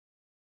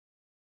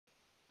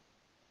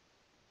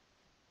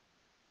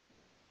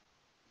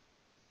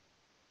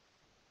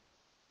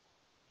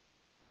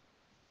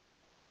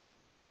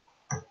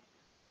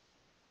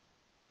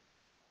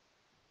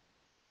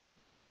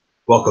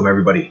Welcome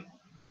everybody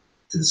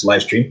to this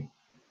live stream.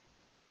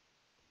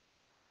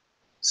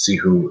 See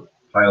who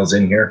files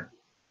in here.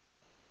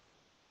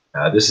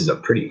 This is a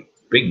pretty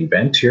big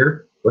event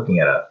here. Looking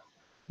at an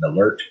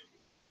alert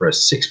for a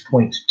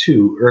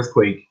 6.2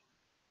 earthquake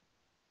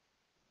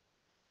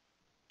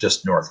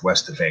just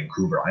northwest of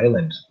Vancouver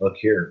Island. Look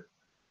here,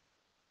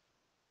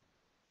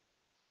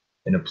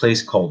 in a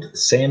place called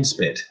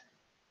Sandspit,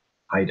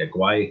 Haida,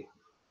 Gwaii.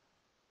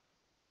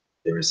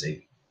 There is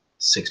a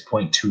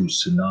 6.2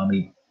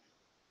 tsunami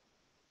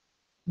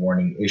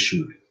warning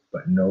issued,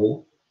 but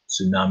no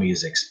tsunami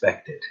is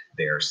expected,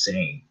 they are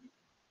saying.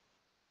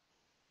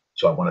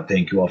 So I want to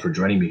thank you all for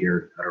joining me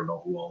here. I don't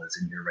know who all is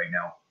in here right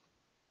now.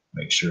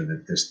 Make sure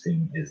that this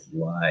thing is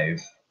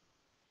live.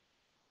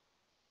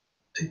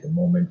 Take a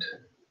moment.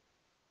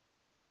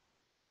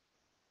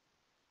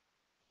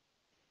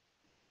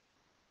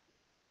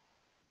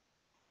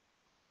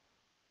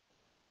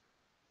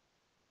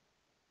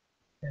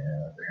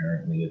 And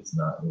apparently it's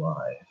not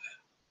live.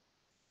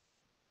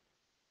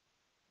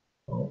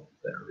 Oh,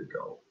 there we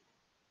go.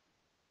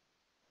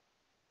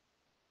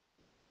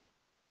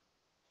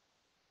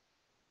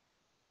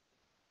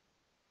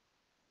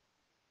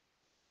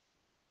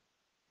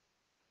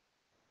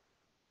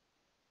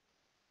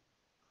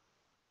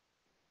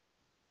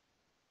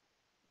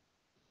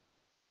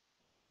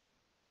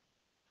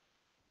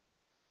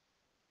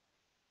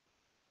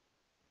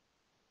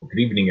 Well, good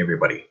evening,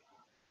 everybody.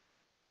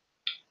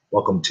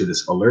 Welcome to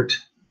this alert.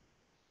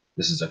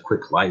 This is a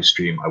quick live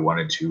stream I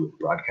wanted to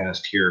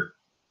broadcast here.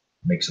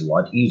 It makes it a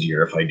lot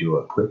easier if I do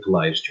a quick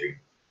live stream.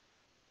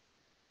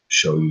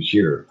 Show you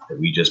here that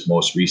we just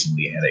most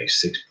recently had a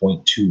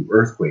 6.2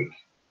 earthquake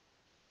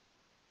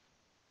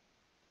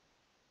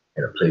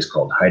in a place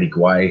called Haida,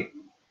 Gwaii,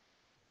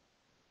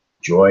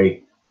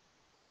 Joy,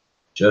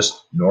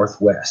 just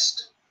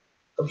northwest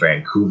of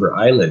Vancouver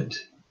Island.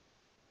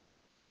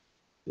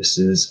 This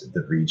is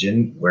the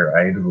region where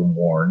I had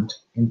warned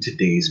in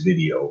today's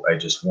video. I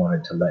just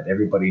wanted to let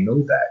everybody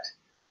know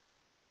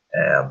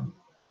that.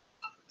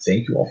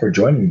 Thank you all for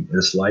joining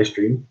this live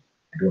stream.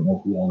 I don't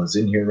know who all is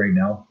in here right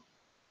now.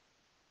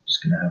 I'm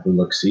just gonna have a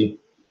look-see.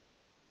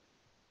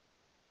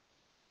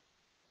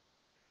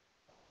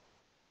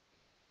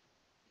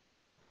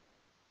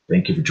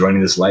 Thank you for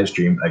joining this live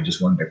stream. I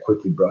just wanted to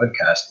quickly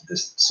broadcast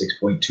this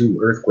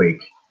 6.2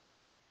 earthquake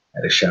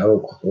at a shallow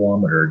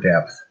kilometer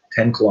depth,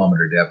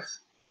 10-kilometer depth.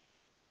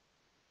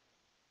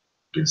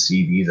 You can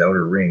see these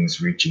outer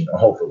rings reaching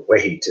all the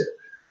way to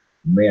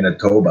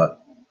Manitoba.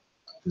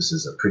 This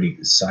is a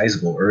pretty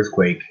sizable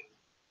earthquake.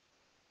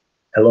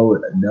 Hello,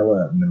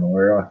 Nella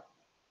Minora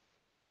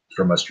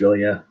from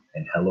Australia,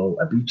 and hello,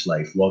 A Beach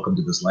Life. Welcome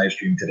to this live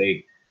stream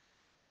today.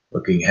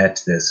 Looking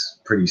at this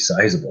pretty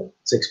sizable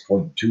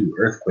 6.2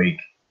 earthquake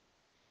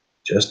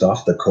just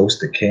off the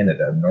coast of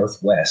Canada,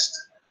 northwest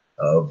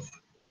of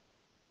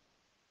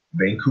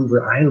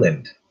Vancouver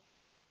Island.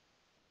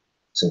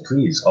 So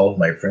please, all of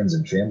my friends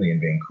and family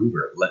in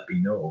Vancouver, let me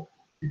know,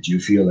 did you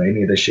feel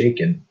any of the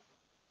shaking?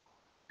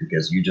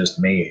 Because you just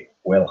may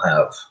well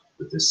have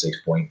with this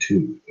 6.2.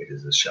 It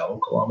is a shallow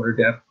kilometer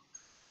depth,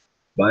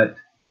 but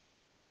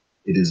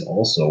it is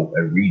also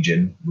a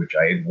region which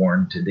I had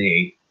warned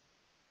today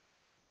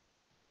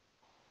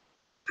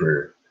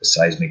for a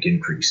seismic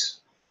increase.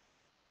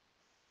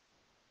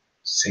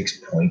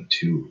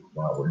 6.2.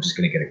 Wow, we're just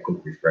going to get a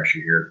quick refresher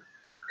here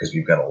because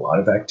we've got a lot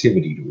of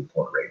activity to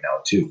report right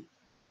now too.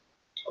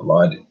 A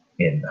lot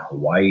in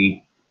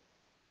Hawaii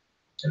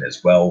and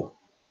as well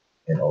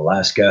in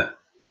Alaska.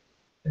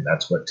 And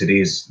that's what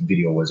today's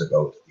video was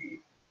about,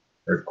 the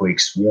earthquake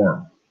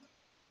swarm.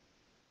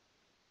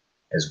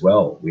 As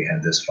well, we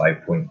had this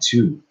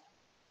 5.2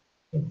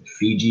 in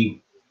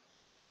Fiji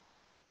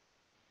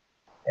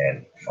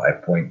and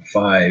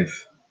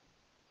 5.5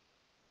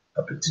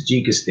 up in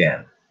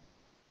Tajikistan.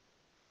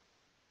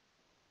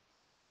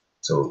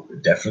 So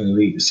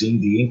definitely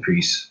seeing the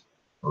increase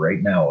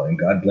right now, and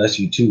God bless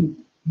you too,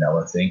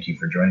 Nella. Thank you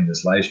for joining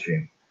this live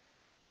stream.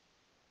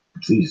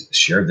 Please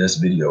share this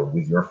video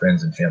with your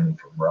friends and family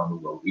from around the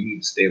world. We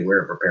need to stay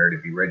aware, prepare to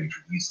be ready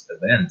for these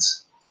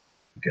events,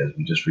 because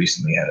we just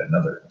recently had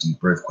another deep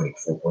earthquake,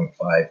 4.5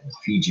 in the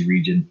Fiji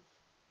region.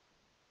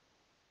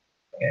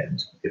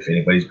 And if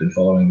anybody's been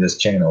following this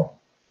channel,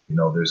 you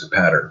know there's a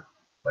pattern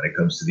when it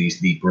comes to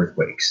these deep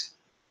earthquakes.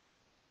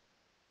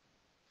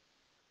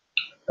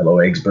 Hello,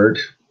 Eggsbird.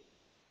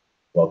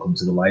 Welcome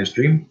to the live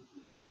stream.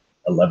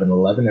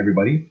 11:11,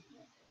 everybody.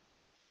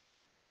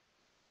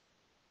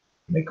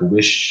 Make a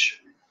wish.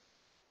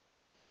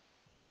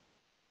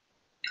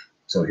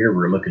 So here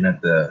we're looking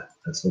at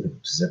let's look at the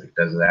Pacific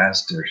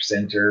Disaster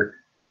Center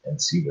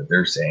and see what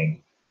they're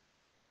saying.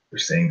 They're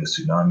saying the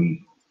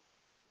tsunami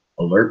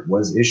alert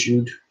was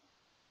issued,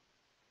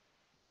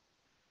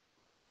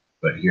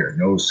 but here,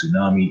 no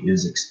tsunami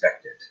is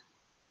expected.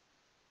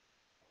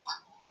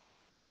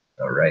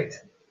 All right,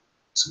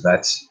 so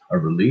that's a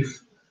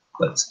relief,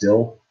 but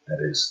still,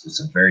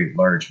 it's a very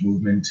large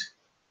movement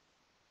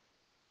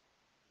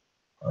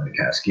on the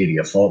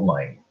Cascadia fault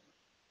line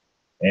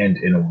and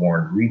in a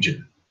warned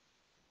region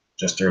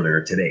just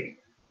earlier today.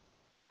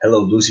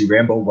 Hello, Lucy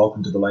Rambo.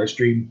 Welcome to the live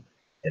stream.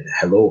 And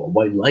hello,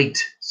 White Light.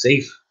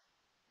 Safe.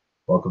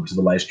 Welcome to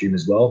the live stream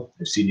as well.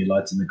 I've seen you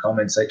lots in the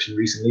comment section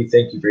recently.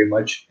 Thank you very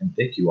much. And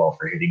thank you all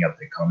for hitting up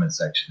the comment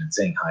section and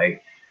saying hi.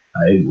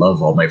 I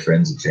love all my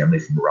friends and family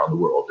from around the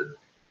world. And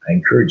I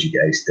encourage you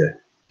guys to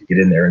get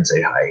in there and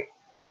say hi.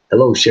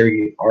 Hello,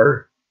 Sherry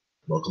R.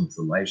 Welcome to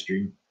the live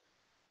stream.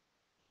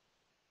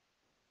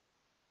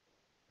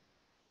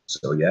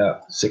 So yeah,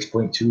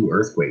 6.2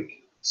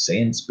 earthquake,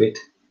 Sandspit,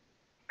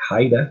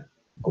 Haida,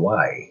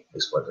 Gwaii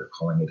is what they're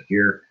calling it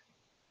here,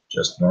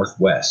 just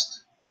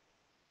northwest.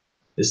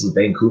 This is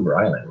Vancouver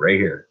Island right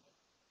here.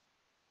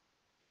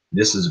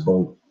 This is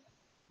about,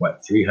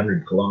 what,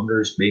 300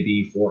 kilometers,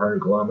 maybe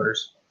 400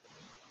 kilometers?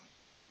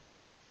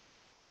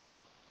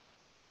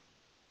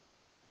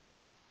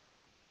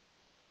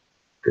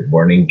 Good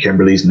morning,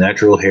 Kimberly's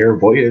Natural Hair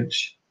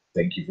Voyage.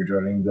 Thank you for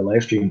joining the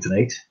live stream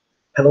tonight.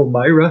 Hello,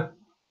 Myra.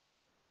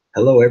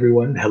 Hello,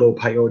 everyone. Hello,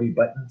 Peyote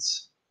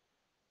Buttons.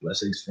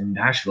 Blessings from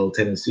Nashville,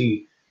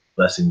 Tennessee.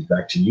 Blessings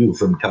back to you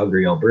from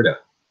Calgary, Alberta.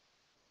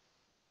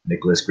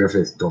 Nicholas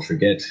Griffith, don't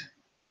forget.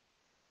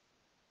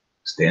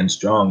 Stand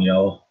strong,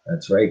 y'all.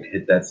 That's right.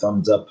 Hit that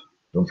thumbs up.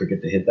 Don't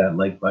forget to hit that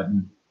like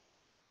button.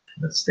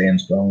 Let's stand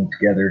strong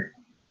together.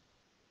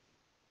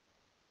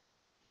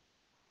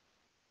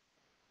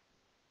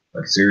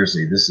 But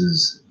seriously, this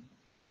is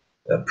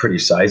a pretty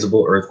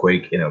sizable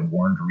earthquake in a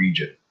warned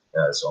region.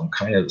 So I'm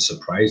kind of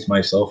surprised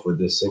myself with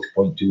this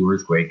 6.2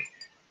 earthquake.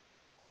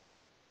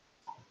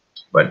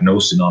 But no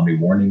tsunami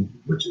warning,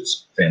 which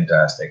is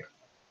fantastic.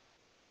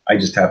 I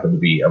just happened to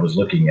be, I was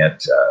looking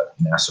at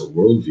NASA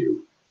Worldview,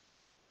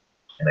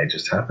 and I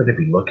just happened to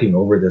be looking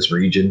over this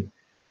region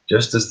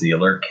just as the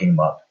alert came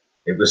up.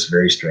 It was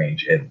very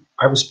strange, and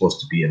I was supposed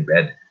to be in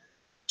bed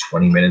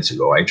 20 minutes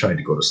ago. I tried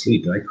to go to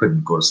sleep, and I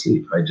couldn't go to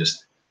sleep. I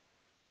just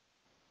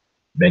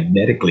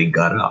magnetically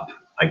got up.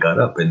 I got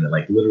up, and then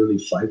like literally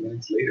 5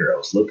 minutes later, I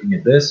was looking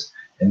at this,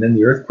 and then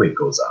the earthquake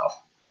goes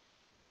off.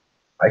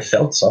 I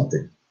felt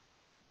something.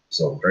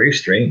 So very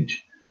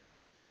strange.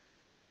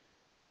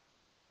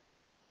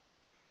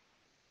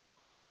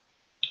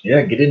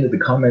 Yeah, get into the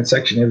comment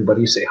section,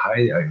 everybody. Say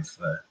hi. I've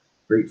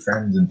great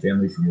friends and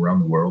family from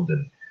around the world,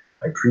 and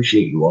I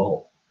appreciate you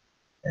all.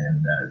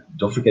 And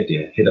don't forget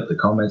to hit up the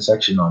comment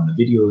section on the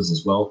videos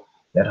as well.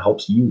 That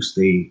helps you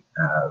stay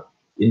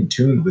in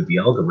tune with the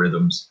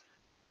algorithms,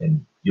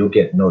 and you'll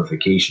get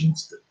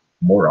notifications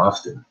more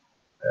often.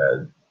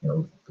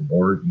 The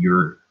more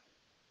you're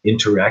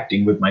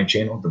interacting with my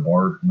channel, the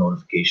more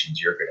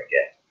notifications you're going to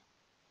get.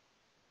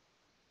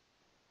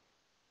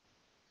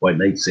 White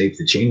Light safe.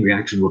 The chain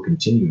reaction will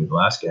continue.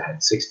 Alaska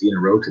had 60 in a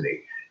row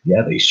today.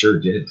 Yeah, they sure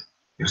did.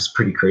 It was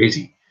pretty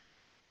crazy.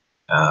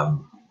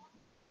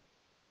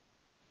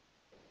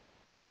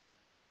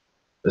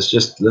 Let's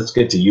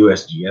get to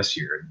USGS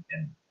here,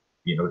 and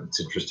it's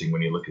interesting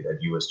when you look at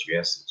that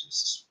USGS. It's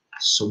just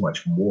so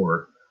much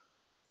more.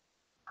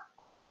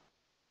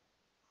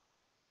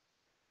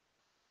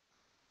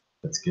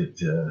 Let's get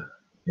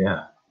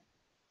yeah.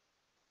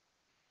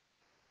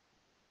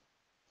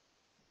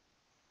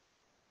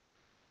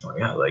 Oh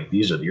yeah, like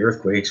these are the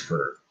earthquakes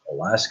for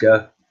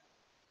Alaska,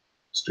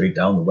 straight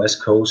down the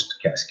west coast,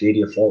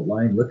 Cascadia fault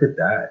line. Look at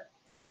that.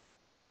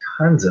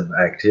 Tons of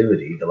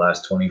activity the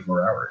last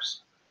 24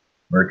 hours.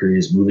 Mercury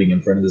is moving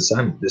in front of the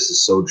sun. This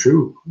is so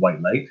true. White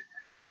Light.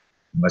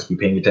 You must be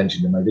paying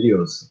attention to my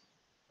videos.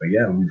 But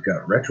yeah, we've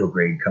got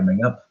retrograde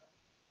coming up.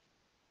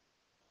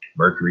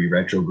 Mercury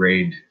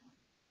retrograde.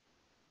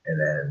 And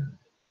then,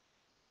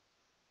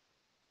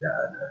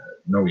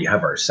 no, we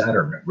have our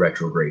Saturn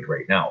retrograde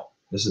right now.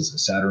 This is a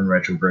Saturn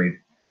retrograde.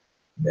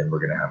 And then we're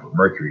going to have a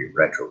Mercury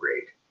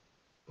retrograde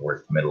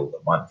towards the middle of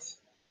the month.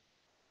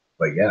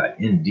 But yeah,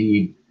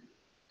 indeed,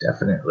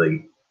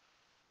 definitely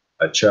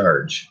a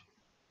charge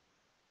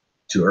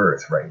to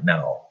Earth right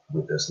now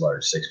with this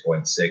large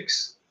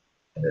 6.6,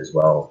 and as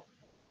well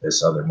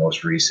this other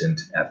most recent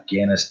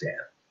Afghanistan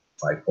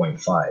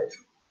 5.5,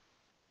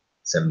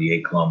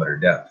 78 kilometer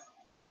depth,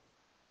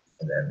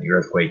 and then the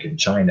earthquake in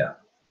China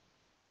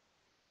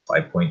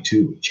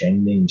 5.2,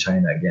 Chengning,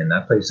 China. Again,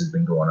 that place has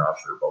been going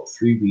off for about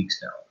 3 weeks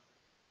now.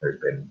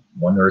 There's been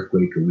one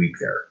earthquake a week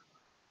there.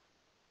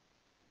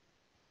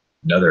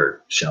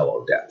 Another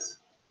shallow depth.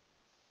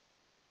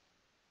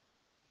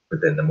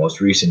 But then the most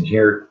recent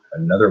here,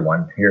 another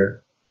one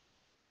here.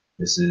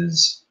 This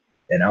is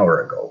an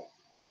hour ago.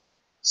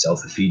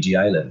 South of Fiji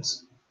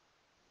Islands,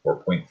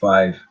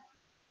 4.5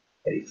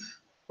 at a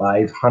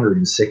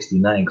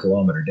 569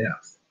 kilometer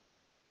depth.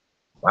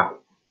 Wow.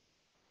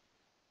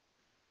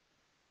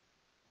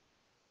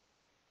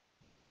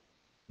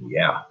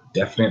 Yeah,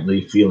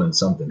 definitely feeling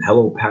something.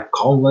 Hello, Pat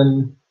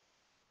Conlon.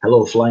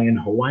 Hello, Flying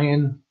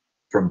Hawaiian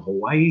from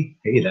Hawaii.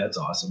 Hey, that's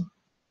awesome.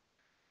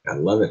 I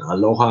love it.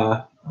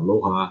 Aloha,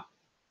 aloha.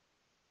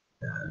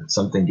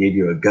 Something gave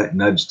you a gut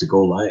nudge to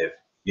go live.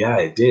 Yeah,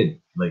 it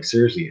did. Like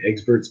seriously,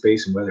 expert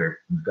space and weather.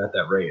 You've got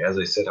that right. As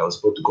I said, I was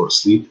about to go to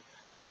sleep.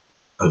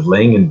 I was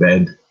laying in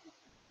bed,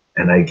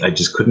 and I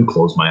just couldn't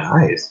close my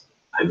eyes.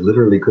 I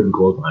literally couldn't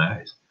close my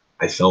eyes.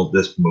 I felt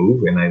this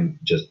move and I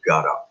just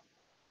got up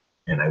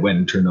and I went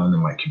and turned on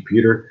my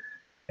computer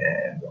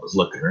and I was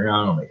looking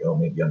around. I'm like, oh,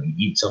 maybe I'm gonna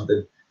eat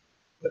something.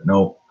 But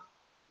no,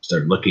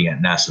 started looking at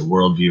NASA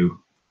Worldview,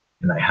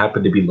 and I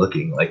happened to be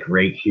looking like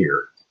right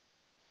here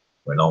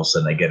when all of a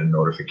sudden I get a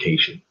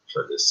notification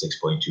for this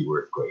 6.2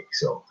 earthquake.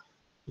 So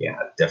yeah,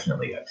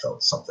 definitely I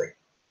felt something.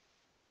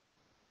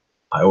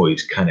 I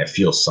always kind of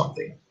feel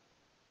something.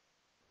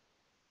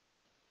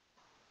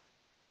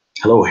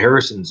 Hello,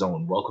 Harrison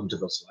Zone. Welcome to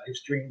this live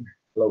stream.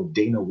 Hello,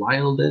 Dana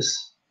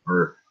Wildus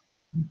or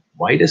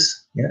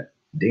Whitus. Yeah,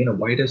 Dana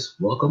Whitus.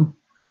 Welcome.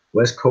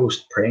 West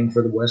Coast, praying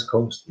for the West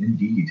Coast.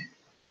 Indeed.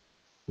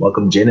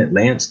 Welcome, Janet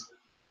Lance,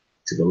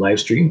 to the live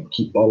stream.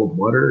 Keep bottle of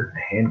water,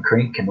 a hand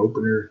crank, can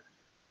opener,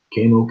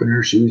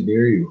 shoes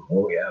near you.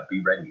 Oh yeah,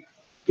 be ready.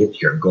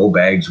 Get your go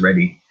bags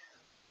ready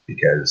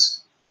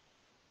because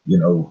you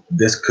know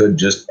this could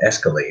just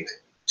escalate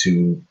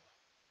to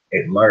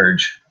a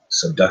large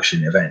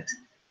subduction event,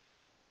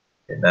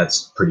 and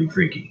that's pretty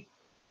freaky.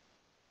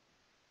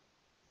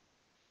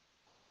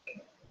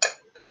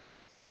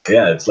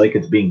 Yeah, it's like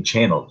it's being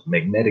channeled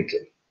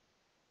magnetically.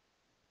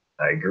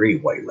 I agree.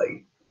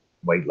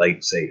 White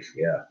light safe.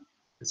 Yeah,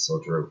 it's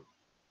so true.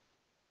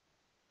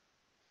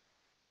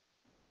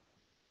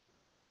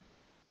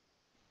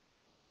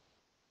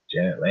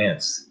 Janet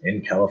Lance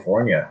in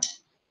California.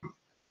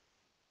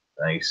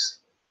 Nice.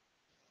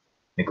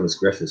 Nicholas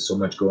Griffith, so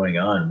much going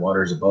on.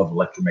 Waters above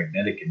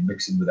electromagnetic and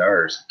mixing with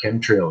ours.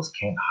 Chemtrails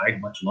can't hide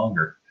much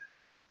longer.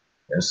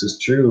 This is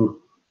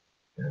true,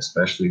 and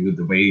especially with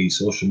the way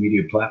social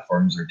media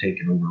platforms are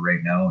taking over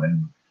right now,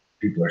 and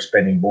people are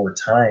spending more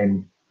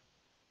time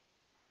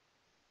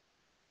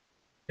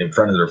in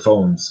front of their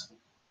phones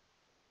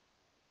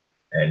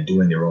and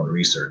doing their own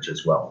research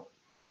as well.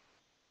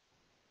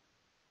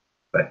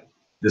 But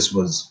this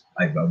was,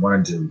 I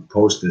wanted to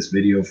post this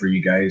video for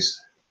you guys.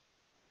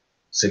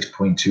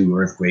 6.2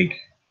 earthquake,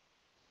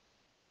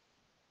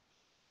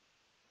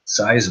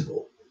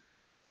 sizable,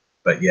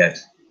 but yet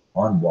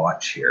on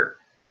watch here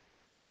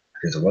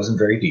because it wasn't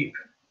very deep.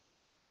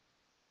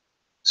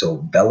 So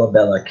Bella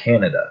Bella,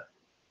 Canada.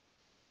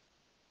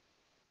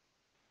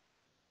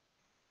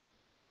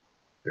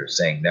 They're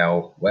saying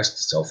now west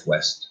to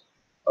southwest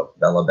of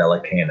Bella Bella,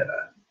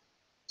 Canada.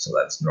 So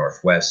that's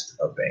northwest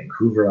of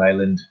Vancouver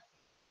Island,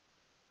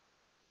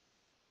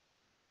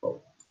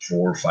 about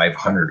 400 or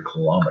 500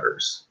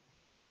 kilometers.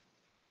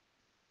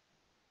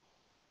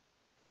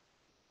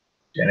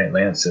 Janet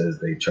Lance says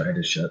they try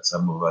to shut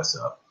some of us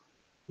up.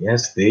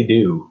 Yes, they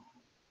do.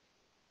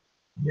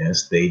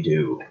 Yes, they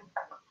do.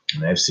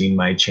 And I've seen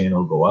my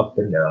channel go up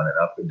and down and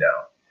up and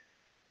down.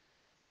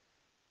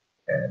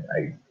 And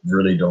I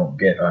really don't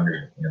get I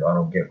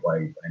don't get why.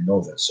 I know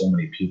that so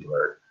many people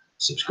are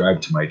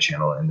subscribed to my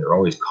channel and they're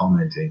always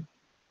commenting,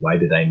 why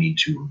did I need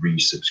to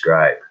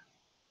resubscribe?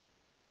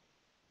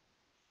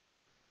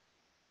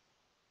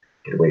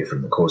 Get away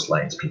from the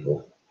coastlines,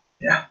 people.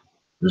 Yeah,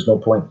 there's no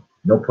point.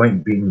 No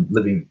point being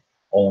living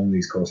along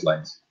these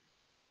coastlines.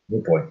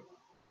 No point.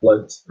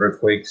 Floods,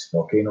 earthquakes,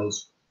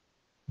 volcanoes,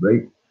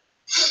 right?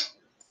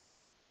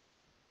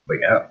 But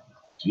yeah,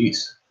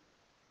 geez.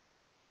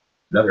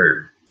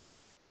 Another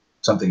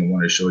something I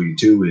want to show you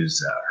too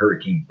is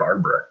Hurricane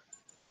Barbara,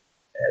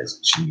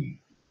 as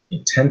she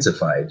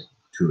intensified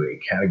to a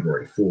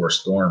Category 4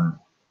 storm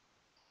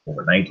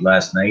overnight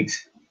last night.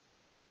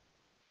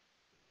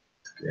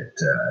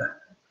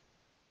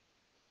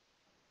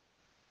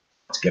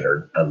 Let's get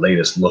a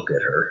latest look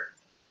at her.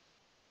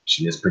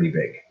 She is pretty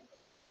big.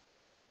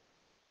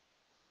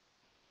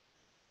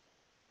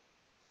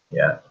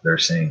 Yeah, they're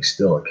saying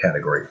still a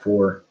Category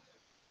 4.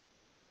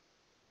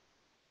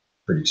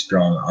 Pretty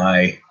strong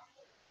eye.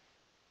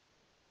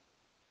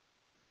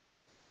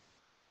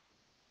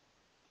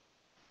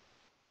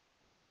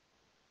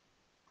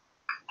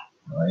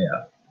 Oh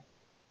yeah.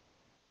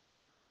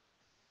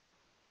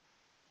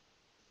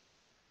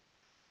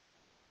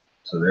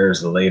 So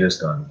there's the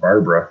latest on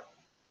Barbara.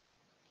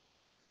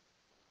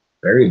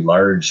 Very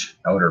large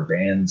outer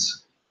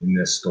bands in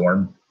this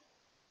storm.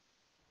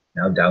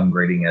 Now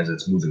downgrading as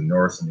it's moving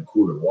north in the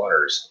cooler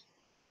waters.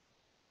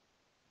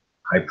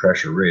 High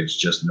pressure ridge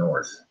just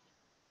north.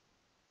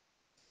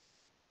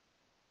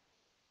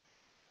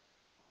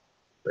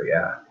 But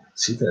yeah,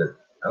 see the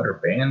outer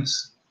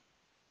bands?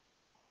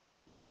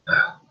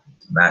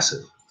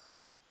 Massive.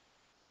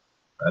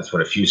 That's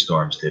what a few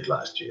storms did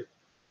last year.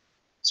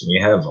 So we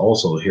have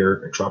also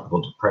here a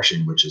tropical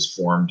depression which is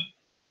formed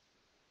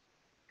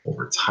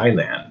over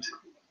Thailand,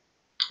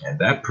 and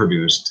that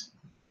produced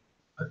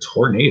a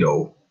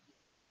tornado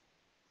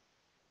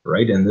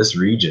right in this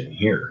region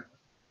here,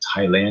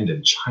 Thailand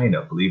and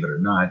China. Believe it or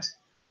not,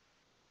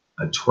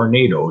 a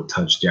tornado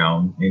touched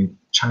down in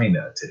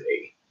China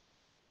today,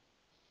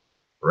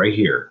 right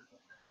here.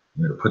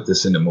 I'm going to put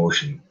this into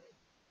motion.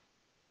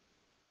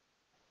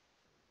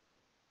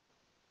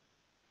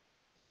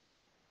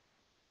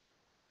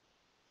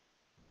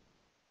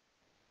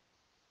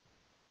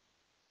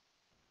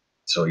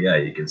 So yeah,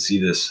 you can see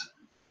this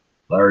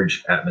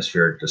large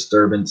atmospheric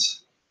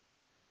disturbance,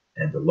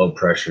 and the low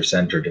pressure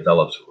center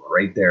develops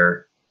right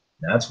there.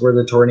 That's where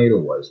the tornado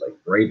was, like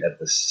right at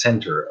the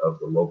center of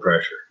the low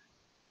pressure.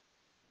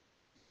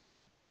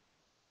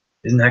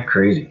 Isn't that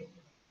crazy?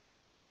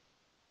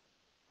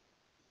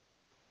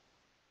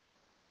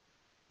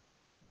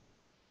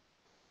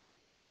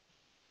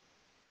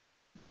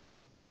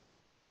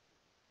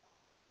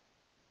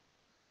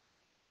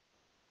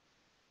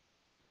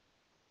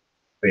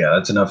 But yeah,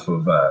 that's enough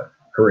of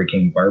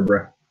Hurricane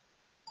Barbara.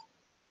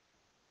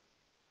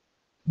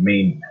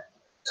 Main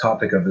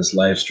topic of this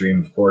live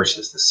stream, of course,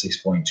 is the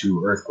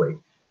 6.2 earthquake.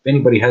 If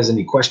anybody has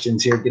any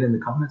questions here, get in the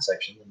comment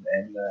section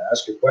and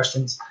ask your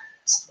questions,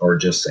 or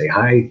just say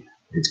hi.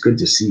 It's good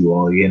to see you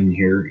all in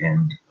here,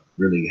 and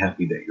really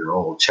happy that you're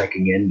all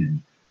checking in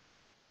and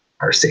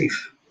are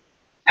safe.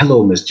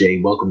 Hello, Miss J.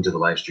 Welcome to the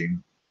live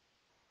stream.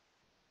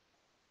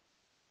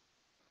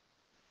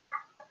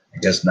 I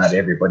guess not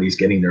everybody's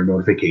getting their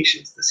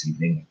notifications this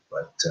evening,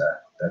 but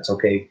that's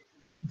okay.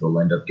 They'll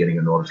end up getting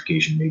a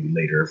notification maybe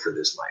later for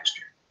this live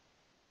stream.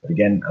 But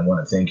again, I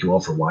want to thank you all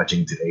for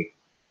watching today.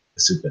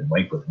 This has been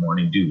Mike with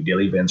Morning Dew,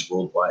 daily events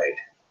worldwide,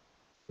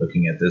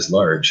 looking at this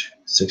large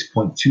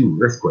 6.2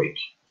 earthquake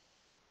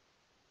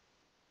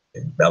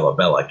in Bella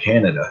Bella,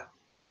 Canada.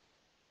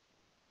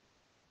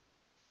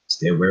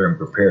 Stay aware and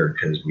prepared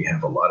because we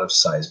have a lot of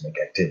seismic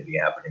activity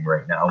happening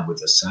right now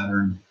with a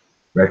Saturn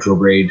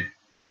retrograde,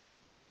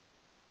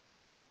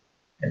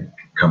 and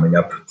coming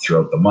up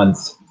throughout the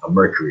month, a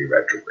Mercury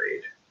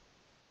retrograde.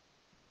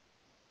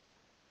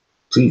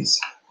 Please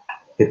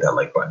hit that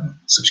like button,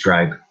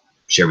 subscribe,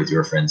 share with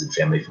your friends and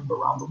family from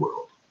around the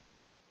world.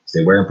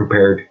 Stay aware and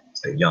prepared,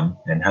 stay young,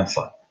 and have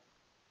fun.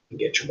 And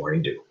get your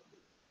morning dew.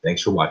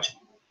 Thanks for watching.